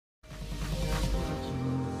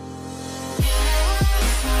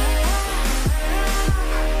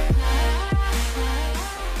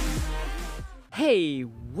Hey,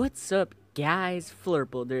 what's up guys,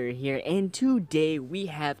 Flurpledur here, and today we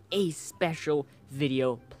have a special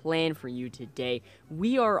video planned for you today.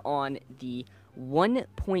 We are on the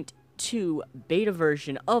 1.2 beta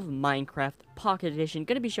version of Minecraft Pocket Edition.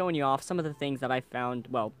 Gonna be showing you off some of the things that I found,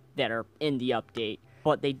 well, that are in the update.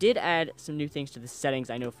 But they did add some new things to the settings,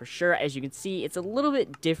 I know for sure. As you can see, it's a little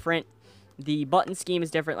bit different. The button scheme is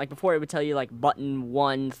different. Like before, it would tell you like button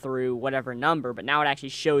 1 through whatever number, but now it actually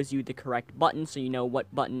shows you the correct button, so you know what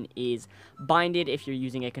button is binded if you're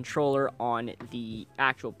using a controller on the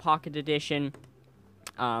actual Pocket Edition.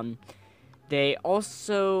 They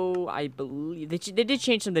also, I believe, they did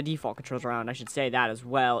change some of the default controls around, I should say that as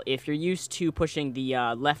well. If you're used to pushing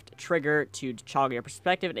the left trigger to toggle your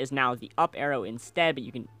perspective, it is now the up arrow instead, but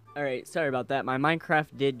you can... Alright, sorry about that. My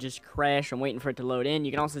Minecraft did just crash. I'm waiting for it to load in.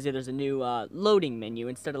 You can also see there's a new loading menu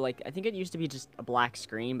instead of like, I think it used to be just a black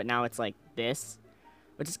screen, but now it's like this,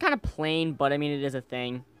 which is kind of plain, but I mean, it is a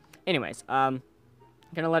thing. Anyways, I'm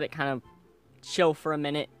gonna let it kind of chill for a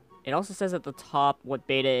minute. It also says at the top what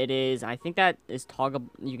beta it is. I think that is toggle.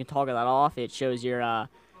 You can toggle that off. It shows your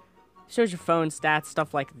phone stats,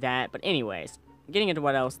 stuff like that. But anyways, getting into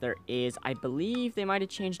what else there is, I believe they might have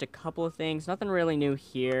changed a couple of things. Nothing really new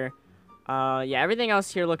here. Yeah, everything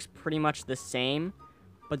else here looks pretty much the same.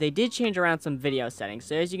 But they did change around some video settings.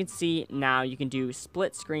 So as you can see now, you can do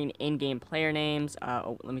split screen in-game player names.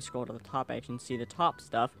 Oh, let me scroll to the top. I can see the top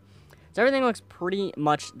stuff. So everything looks pretty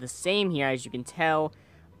much the same here, as you can tell.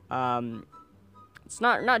 It's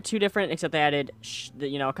not too different, except they added,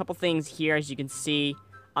 a couple things here, as you can see.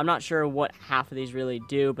 I'm not sure what half of these really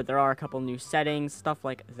do, but there are a couple new settings, stuff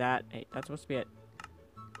like that. Hey, that's supposed to be it.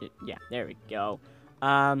 Yeah, there we go.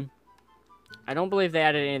 I don't believe they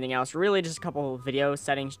added anything else. Really, just a couple of video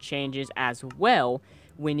settings changes as well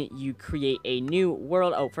when you create a new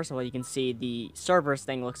world. Oh, first of all, you can see the servers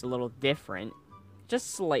thing looks a little different.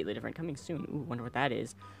 Just slightly different. Coming soon. Ooh, wonder what that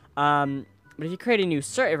is. But if you create a new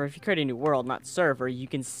server, if you create a new world, not server, you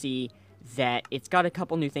can see that it's got a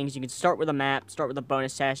couple new things. You can start with a map, start with a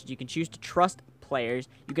bonus test. You can choose to trust players.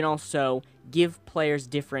 You can also give players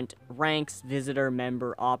different ranks, visitor,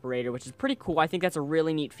 member, operator, which is pretty cool. I think that's a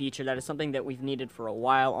really neat feature. That is something that we've needed for a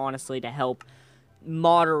while, honestly, to help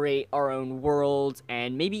moderate our own worlds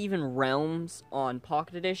and maybe even realms on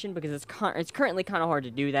Pocket Edition, because it's currently kind of hard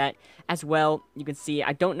to do that. As well, you can see,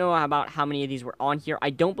 I don't know about how many of these were on here.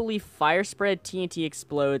 I don't believe fire spread, TNT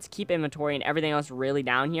explodes, keep inventory, and everything else really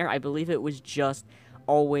down here. I believe it was just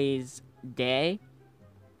always day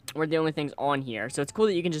were the only things on here. So it's cool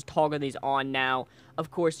that you can just toggle these on now.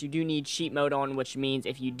 Of course, you do need cheat mode on, which means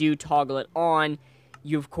if you do toggle it on,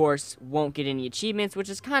 you, of course, won't get any achievements, which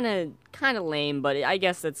is kind of lame, but I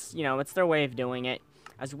guess it's, it's their way of doing it.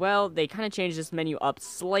 As well, they kind of changed this menu up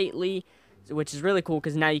slightly, which is really cool,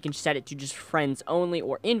 because now you can set it to just friends only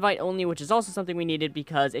or invite only, which is also something we needed,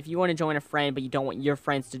 because if you want to join a friend, but you don't want your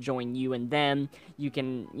friends to join you and them, you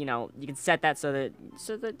can, you can set that so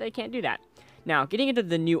that they can't do that. Now, getting into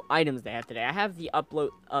the new items they have today, I have the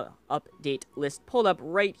update list pulled up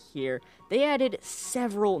right here. They added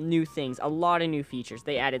several new things, a lot of new features.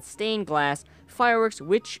 They added stained glass, fireworks,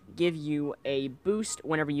 which give you a boost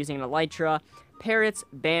whenever using an elytra, parrots,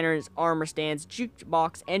 banners, armor stands,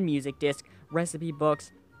 jukebox, and music disc, recipe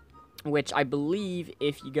books, which I believe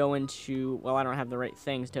if you go into, well, I don't have the right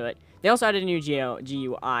things to it. They also added a new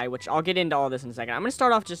GUI, which I'll get into all this in a second. I'm going to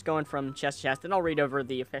start off just going from chest to chest, and I'll read over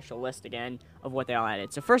the official list again of what they all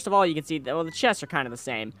added. So first of all, you can see, well, the chests are kind of the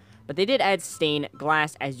same, but they did add stained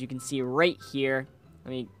glass, as you can see right here. Let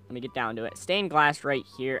me get down to it. Stained glass right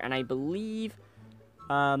here, and I believe,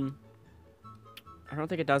 I don't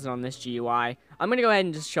think it does it on this GUI. I'm going to go ahead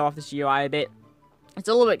and just show off this GUI a bit. It's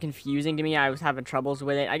a little bit confusing to me. I was having troubles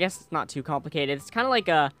with it. I guess it's not too complicated. It's kind of like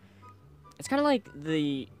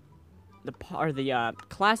the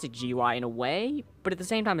classic GUI in a way, but at the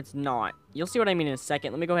same time it's not. You'll see what I mean in a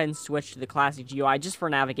second. Let me go ahead and switch to the classic GUI just for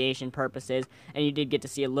navigation purposes, and you did get to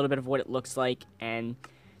see a little bit of what it looks like, and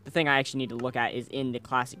the thing I actually need to look at is in the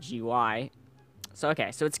classic GUI. So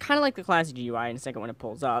okay, so it's kind of like the classic GUI in a second when it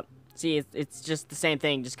pulls up. See, it's just the same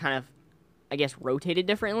thing, just kind of, I guess, rotated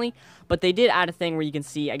differently, but they did add a thing where you can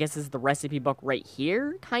see, I guess this is the recipe book right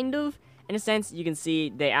here, kind of, in a sense. You can see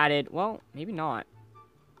they added, well, maybe not.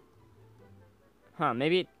 Huh,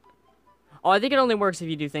 maybe, oh, I think it only works if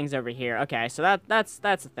you do things over here. Okay, so that's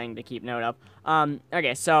a thing to keep note of.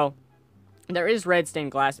 Okay, so there is red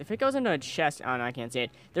stained glass. If it goes into a chest, oh no, I can't see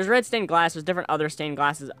it. There's red stained glass, there's different other stained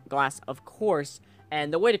glass, of course.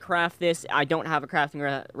 And the way to craft this, I don't have a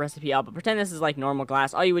crafting recipe up, but pretend this is like normal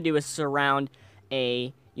glass. All you would do is surround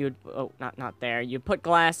a, oh, not there. You put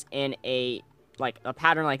glass in a like a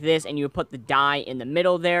pattern like this, and you would put the dye in the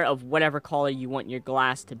middle there of whatever color you want your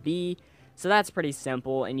glass to be. So that's pretty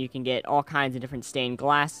simple, and you can get all kinds of different stained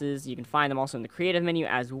glasses. You can find them also in the creative menu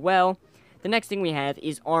as well. The next thing we have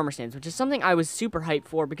is armor stands, which is something I was super hyped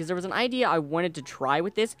for because there was an idea I wanted to try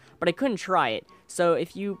with this, but I couldn't try it. So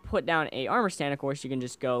if you put down a armor stand, of course, you can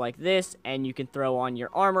just go like this, and you can throw on your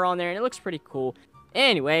armor on there, and it looks pretty cool.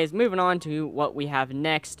 Anyways, moving on to what we have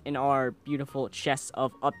next in our beautiful chests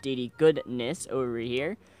of updated goodness over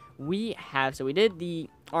here. We did the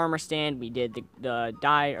armor stand, we did the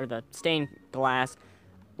dye, or the stained glass.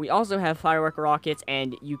 We also have firework rockets,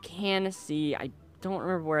 and you can see, I don't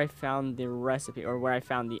remember where I found the recipe, or where I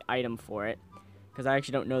found the item for it, because I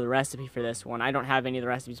actually don't know the recipe for this one. I don't have any of the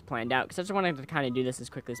recipes planned out, because I just wanted to kind of do this as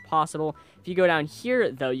quickly as possible. If you go down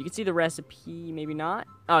here, though, you can see the recipe, maybe not.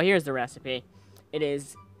 Oh, here's the recipe. It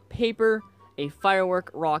is paper, a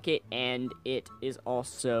firework rocket, and it is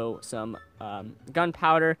also some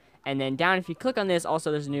gunpowder. And then down, if you click on this,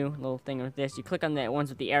 also there's a new little thing with this. You click on the ones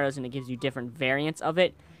with the arrows, and it gives you different variants of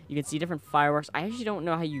it. You can see different fireworks. I actually don't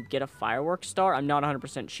know how you get a firework star. I'm not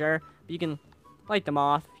 100% sure. But you can light them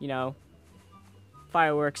off, you know,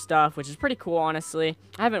 firework stuff, which is pretty cool, honestly.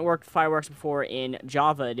 I haven't worked with fireworks before in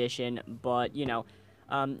Java Edition, but, you know.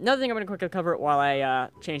 Another thing I'm going to quickly cover while I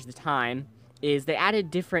change the time is they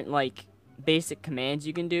added different, like, basic commands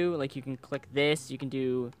you can do. Like, you can click this. You can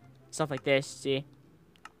do stuff like this, see?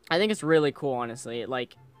 I think it's really cool, honestly.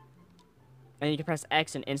 Like, and you can press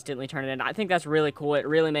X and instantly turn it in. I think that's really cool. It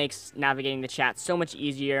really makes navigating the chat so much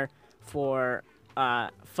easier for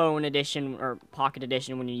phone edition or pocket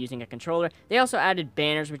edition when you're using a controller. They also added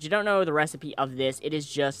banners, which you don't know the recipe of this. It is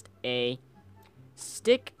just a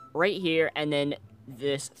stick right here, and then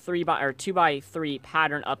this 2x3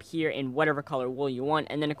 pattern up here in whatever color wool you want.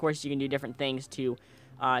 And then, of course, you can do different things to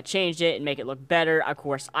change it and make it look better. Of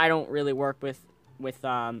course, I don't really work with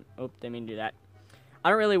didn't mean to do that. I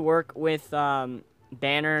don't really work with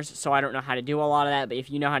banners, so I don't know how to do a lot of that, but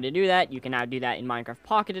if you know how to do that, you can now do that in Minecraft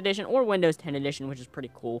Pocket Edition or Windows 10 Edition, which is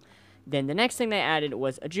pretty cool. Then the next thing they added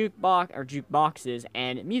was a jukebox, or jukeboxes,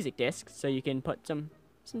 and music discs, so you can put some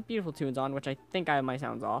beautiful tunes on, which I think I have my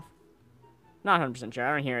sounds off. Not 100% sure,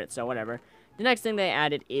 I don't hear it, so whatever. The next thing they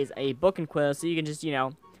added is a book and quill, so you can just, you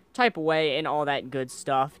know, type away and all that good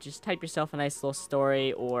stuff. Just type yourself a nice little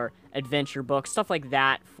story or adventure book, stuff like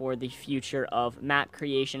that for the future of map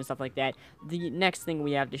creation and stuff like that. The next thing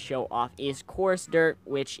we have to show off is coarse dirt,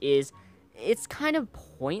 which is, it's kind of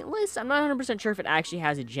pointless. I'm not 100% sure if it actually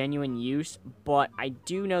has a genuine use, but I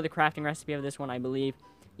do know the crafting recipe of this one, I believe.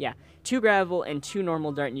 Yeah, 2 gravel and 2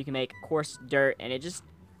 normal dirt, and you can make coarse dirt, and it just,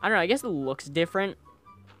 I don't know, I guess it looks different,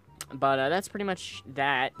 but that's pretty much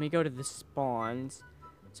that. Let me go to the spawns.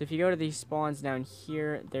 So if you go to these spawns down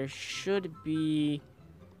here, there should be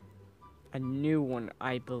a new one,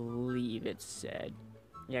 I believe it said.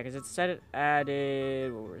 Yeah, because it said it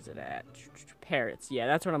added, where is it at? Parrots. Yeah,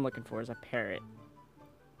 that's what I'm looking for, is a parrot.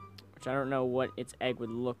 Which I don't know what its egg would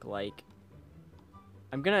look like.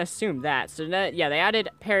 I'm going to assume that. So, that, yeah, they added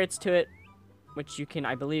parrots to it, which you can,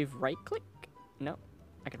 I believe, right-click? No.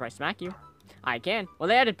 I can probably smack you. I can. Well,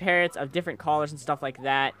 they added parrots of different colors and stuff like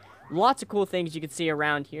that. Lots of cool things you can see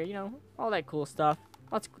around here, you know, all that cool stuff.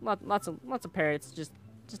 Lots of parrots just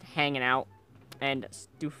hanging out and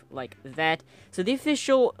stuff like that. So the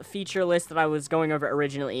official feature list that I was going over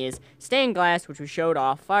originally is stained glass, which we showed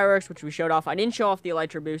off, fireworks, which we showed off. I didn't show off the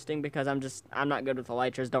elytra boosting because I'm not good with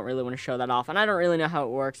elytras, don't really want to show that off, and I don't really know how it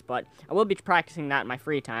works, but I will be practicing that in my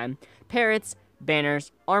free time. Parrots,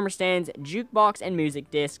 banners, armor stands, jukebox, and music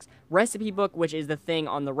discs, recipe book, which is the thing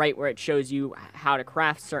on the right where it shows you how to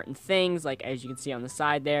craft certain things, like as you can see on the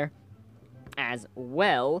side there. As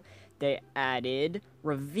well, they added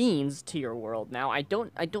ravines to your world. Now,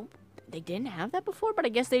 they didn't have that before, but I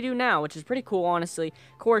guess they do now, which is pretty cool, honestly.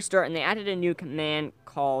 Coarse dirt, and they added a new command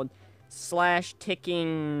called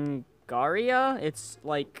 /ticking Garia. It's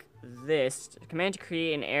like this command to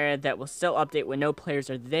create an area that will still update when no players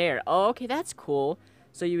are there. Oh, okay, that's cool.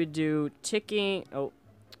 So you would do ticking.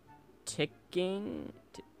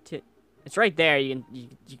 It's right there. You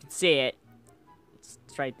can see it.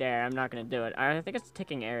 It's right there. I'm not gonna do it. I think it's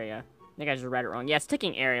ticking area. I think I just read it wrong. Yeah, it's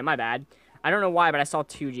ticking area. My bad. I don't know why, but I saw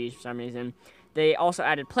 2 G's for some reason. They also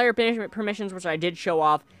added player permissions, which I did show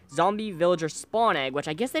off. Zombie villager spawn egg, which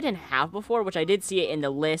I guess they didn't have before, which I did see it in the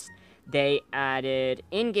list. They added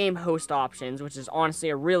in-game host options, which is honestly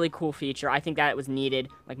a really cool feature. I think that it was needed,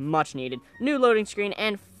 like much needed. New loading screen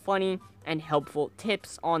and funny and helpful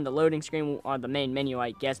tips on the loading screen, on the main menu,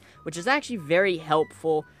 I guess, which is actually very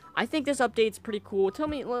helpful. I think this update's pretty cool. Let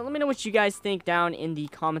me know what you guys think down in the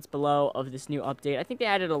comments below of this new update. I think they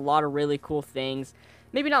added a lot of really cool things.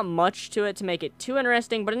 Maybe not much to it to make it too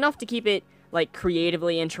interesting, but enough to keep it, like,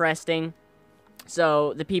 creatively interesting.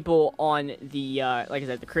 So, the people on the, like I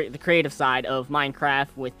said, the creative side of Minecraft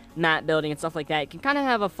with map building and stuff like that can kind of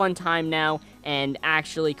have a fun time now and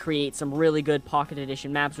actually create some really good Pocket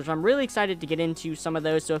Edition maps, which I'm really excited to get into some of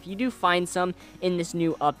those. So, if you do find some in this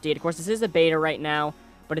new update, of course, this is a beta right now,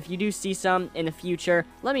 but if you do see some in the future,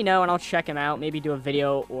 let me know and I'll check them out, maybe do a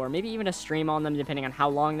video or maybe even a stream on them depending on how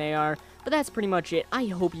long they are. But that's pretty much it. I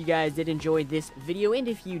hope you guys did enjoy this video, and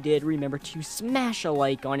if you did, remember to smash a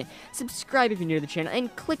like on it, subscribe if you're new to the channel,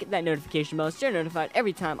 and click that notification bell so you're notified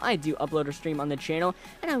every time I do upload or stream on the channel,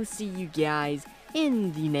 and I will see you guys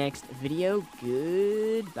in the next video.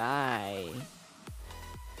 Goodbye.